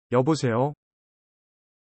여보세요.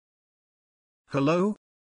 Hello?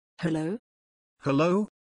 Hello? Hello?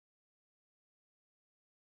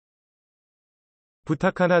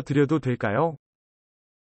 부탁 하나 드려도 될까요?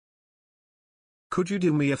 Could you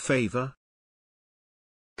do me a favor?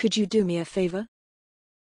 Could you do me a favor?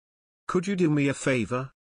 Could you do me a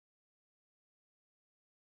favor?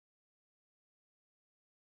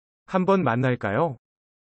 한번 만날까요?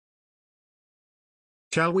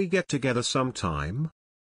 Shall we get together sometime?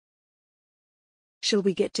 Shall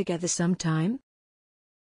we get together sometime?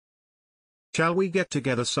 Shall we get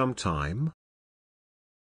together sometime?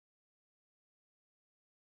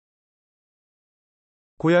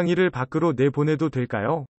 고양이를 밖으로 내보내도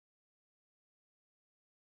될까요?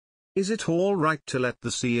 Is it all right to let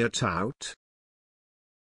the sea it out?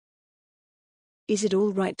 Is it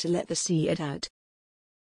all right to let the sea it out?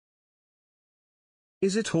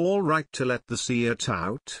 Is it all right to let the sea it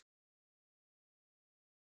out?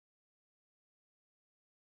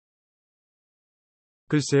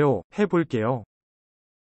 글쎄요, 해볼게요.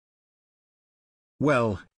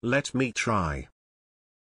 Well, let me try.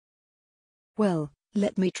 Well,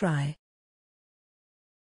 let me try.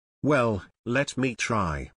 Well, let me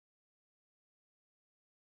try.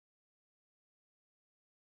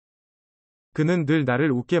 그는 늘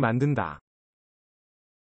나를 웃게 만든다.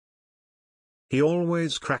 He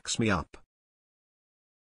always cracks me up.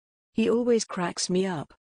 He always cracks me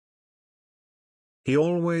up. He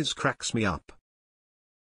always cracks me up.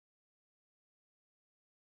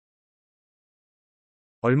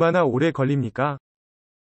 얼마나 오래 걸립니까?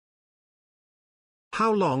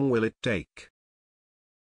 How long will it take?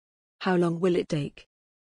 How long will it take?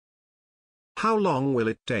 How long will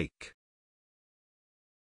it take?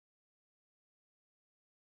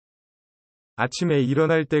 아침에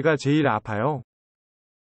일어날 때가 제일 아파요.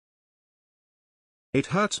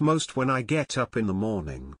 It hurts most when I get up in the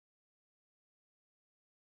morning.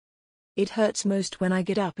 It hurts most when I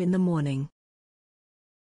get up in the morning.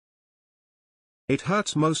 It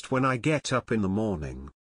hurts most when I get up in the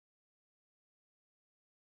morning.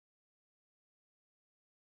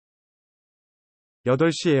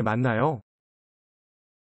 8시에 만나요.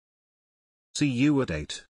 See you at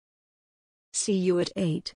 8. See you at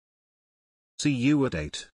 8. See you at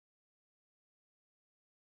 8.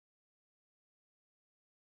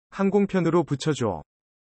 항공편으로 붙여줘.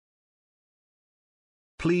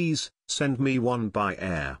 Please, send me one by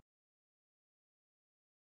air.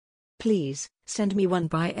 Please, send me one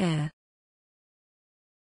by air.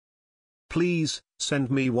 Please,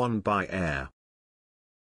 send me one by air.